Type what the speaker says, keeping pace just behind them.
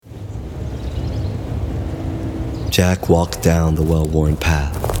Jack walked down the well-worn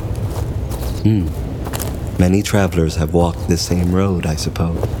path. Many travelers have walked this same road, I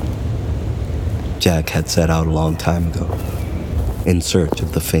suppose. Jack had set out a long time ago, in search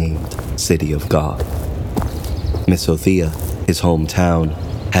of the famed City of God. Mysothea, his hometown,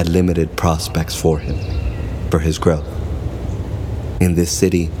 had limited prospects for him, for his growth. In this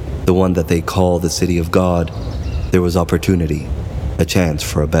city, the one that they call the City of God, there was opportunity, a chance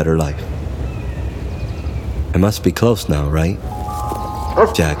for a better life. I must be close now, right?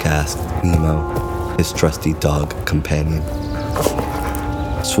 Jack asked Nemo, his trusty dog companion.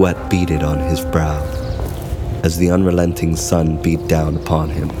 Sweat beaded on his brow as the unrelenting sun beat down upon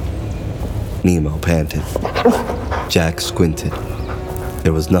him. Nemo panted. Jack squinted.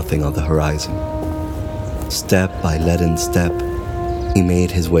 There was nothing on the horizon. Step by leaden step, he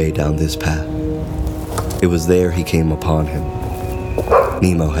made his way down this path. It was there he came upon him.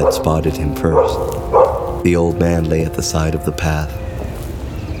 Nemo had spotted him first. The old man lay at the side of the path.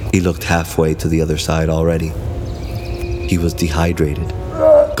 He looked halfway to the other side already. He was dehydrated,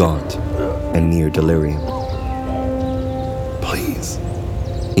 gaunt, and near delirium. "Please,"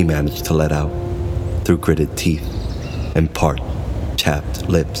 he managed to let out, through gritted teeth and chapped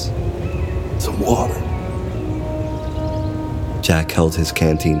lips. "Some water." Jack held his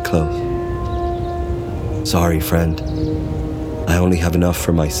canteen close. "Sorry, friend. I only have enough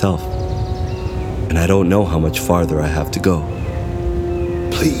for myself, and I don't know how much farther I have to go."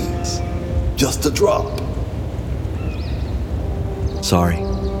 "Please, just a drop." "Sorry,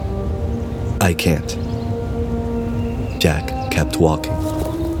 I can't." Jack kept walking.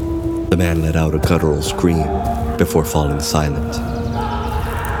 The man let out a guttural scream before falling silent.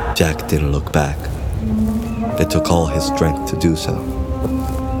 Jack didn't look back. It took all his strength to do so.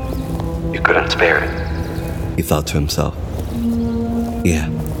 "You couldn't spare it," he thought to himself. Yeah,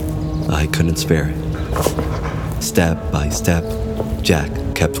 I couldn't spare it. Step by step, Jack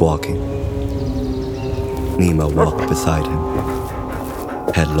kept walking. Nemo walked beside him,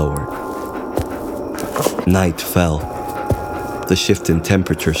 head lowered. Night fell. The shift in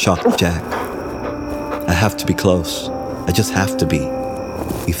temperature shocked Jack. "I have to be close. I just have to be,"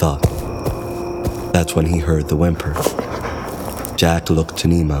 he thought. That's when he heard the whimper. Jack looked to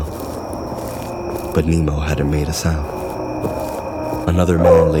Nemo, but Nemo hadn't made a sound. Another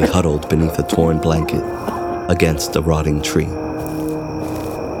man lay huddled beneath a torn blanket against a rotting tree.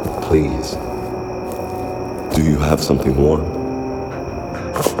 "Please, do you have something warm?"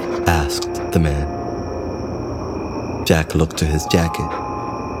 asked the man. Jack looked to his jacket.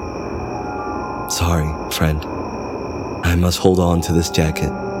 "Sorry, friend. I must hold on to this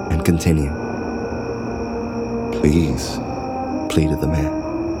jacket and continue." "Please," pleaded the man.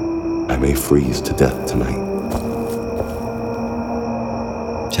 "I may freeze to death tonight."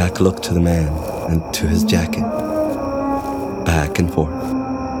 Jack looked to the man and to his jacket, back and forth.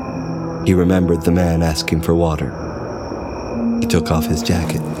 He remembered the man asking for water. He took off his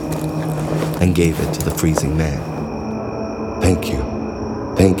jacket and gave it to the freezing man. "Thank you,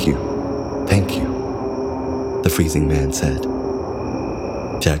 thank you, thank you," the freezing man said.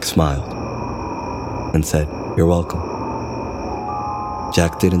 Jack smiled and said, "You're welcome."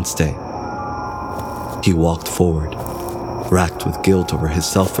 Jack didn't stay. He walked forward, racked with guilt over his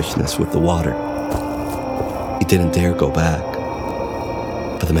selfishness with the water. He didn't dare go back,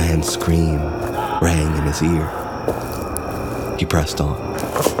 but the man's scream rang in his ear. He pressed on.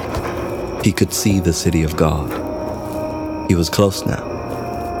 He could see the City of God. He was close now,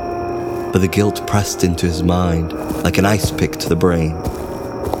 but the guilt pressed into his mind like an ice pick to the brain.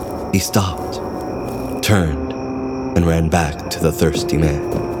 He stopped, turned, and ran back to the thirsty man.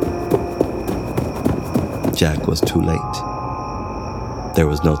 Jack was too late. There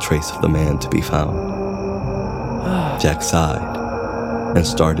was no trace of the man to be found. Jack sighed and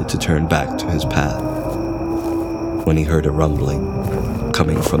started to turn back to his path when he heard a rumbling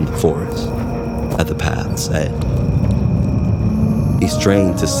coming from the forest at the path's edge. He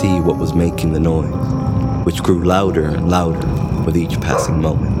strained to see what was making the noise, which grew louder and louder with each passing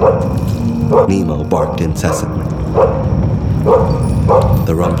moment. Nemo barked incessantly.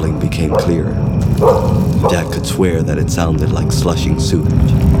 The rumbling became clearer. Jack could swear that it sounded like slushing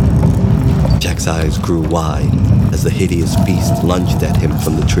sewage. Jack's eyes grew wide as the hideous beast lunged at him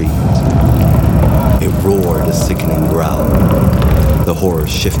from the trees. It roared a sickening growl. The horror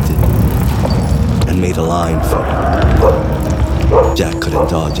shifted and made a line for him. Jack couldn't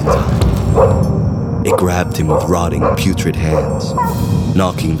dodge in time. It grabbed him with rotting, putrid hands,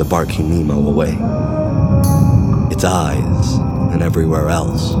 knocking the barking Nemo away. Its eyes, and everywhere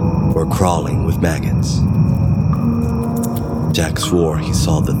else, were crawling with maggots. Jack swore he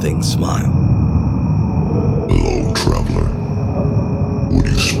saw the thing smile. "Hello, traveler. Would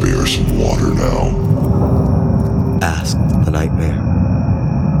you spare some water now? Asked the nightmare.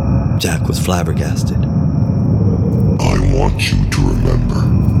 Jack was flabbergasted. I want you to remember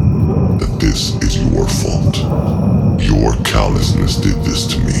that this is your fault. Your callousness did this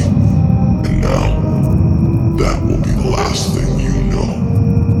to me. And now, that will be the last thing you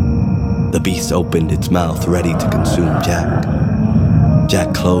know. The beast opened its mouth, ready to consume Jack.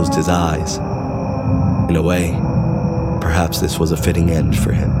 Jack closed his eyes. In a way, perhaps this was a fitting end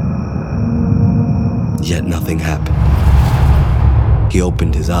for him. Yet nothing happened. He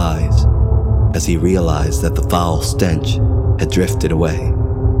opened his eyes as he realized that the foul stench had drifted away.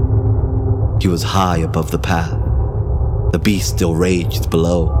 He was high above the path. The beast still raged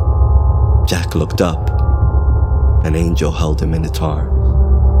below. Jack looked up. An angel held him in its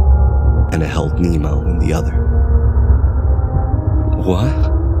arms, and it held Nemo in the other.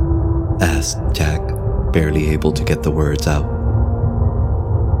 "What?" asked Jack, barely able to get the words out.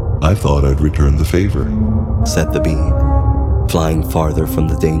 I thought I'd return the favor, said the bee, flying farther from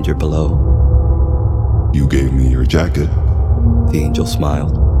the danger below. You gave me your jacket. The angel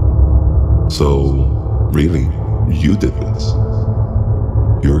smiled. So, really, you did this.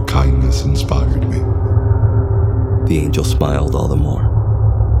 Your kindness inspired me. The angel smiled all the more.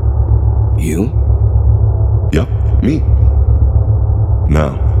 You? Yep, me.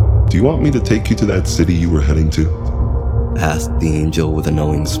 Now, do you want me to take you to that city you were heading to? Asked the angel with a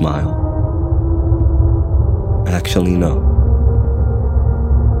knowing smile. Actually, no.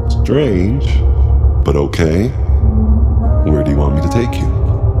 Strange, but okay. Where do you want me to take you?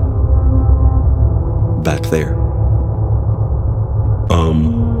 Back there.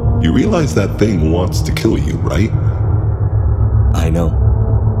 You realize that thing wants to kill you, right? I know.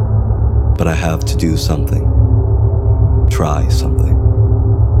 But I have to do something. Try something.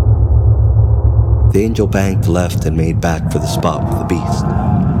 The angel banked left and made back for the spot with the beast.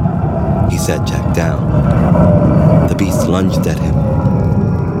 He set Jack down. The beast lunged at him,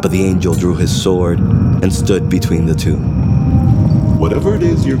 but the angel drew his sword and stood between the two. Whatever it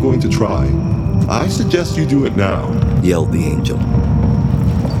is you're going to try, I suggest you do it now, yelled the angel.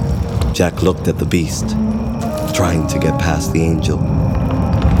 Jack looked at the beast, trying to get past the angel.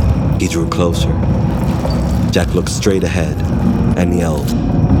 He drew closer. Jack looked straight ahead and yelled,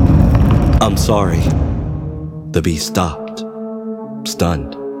 "I'm sorry." The beast stopped,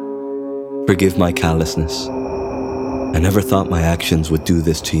 stunned. "Forgive my callousness. I never thought my actions would do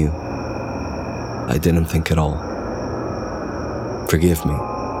this to you. I didn't think at all." "Forgive me,"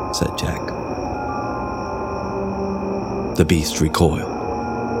 said Jack. The beast recoiled.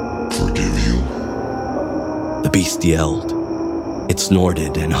 Forgive you? The beast yelled. It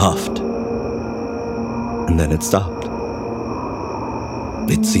snorted and huffed. And then it stopped.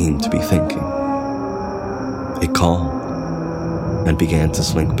 It seemed to be thinking. It calmed and began to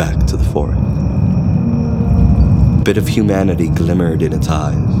slink back to the forest. A bit of humanity glimmered in its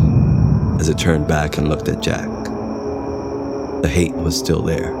eyes as it turned back and looked at Jack. The hate was still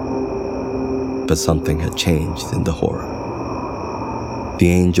there, but something had changed in the horror. The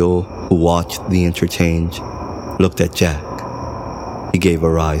angel who watched the interchange looked at Jack. He gave a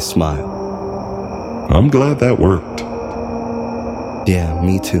wry smile. I'm glad that worked. "Yeah,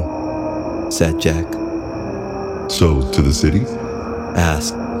 me too," said Jack. So, to the city?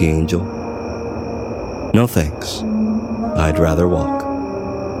 Asked the angel. "No thanks. I'd rather walk."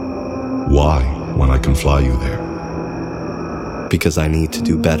 Why, when I can fly you there? "Because I need to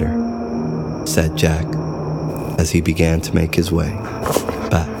do better," said Jack, as he began to make his way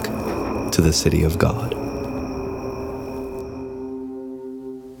back to the city of God.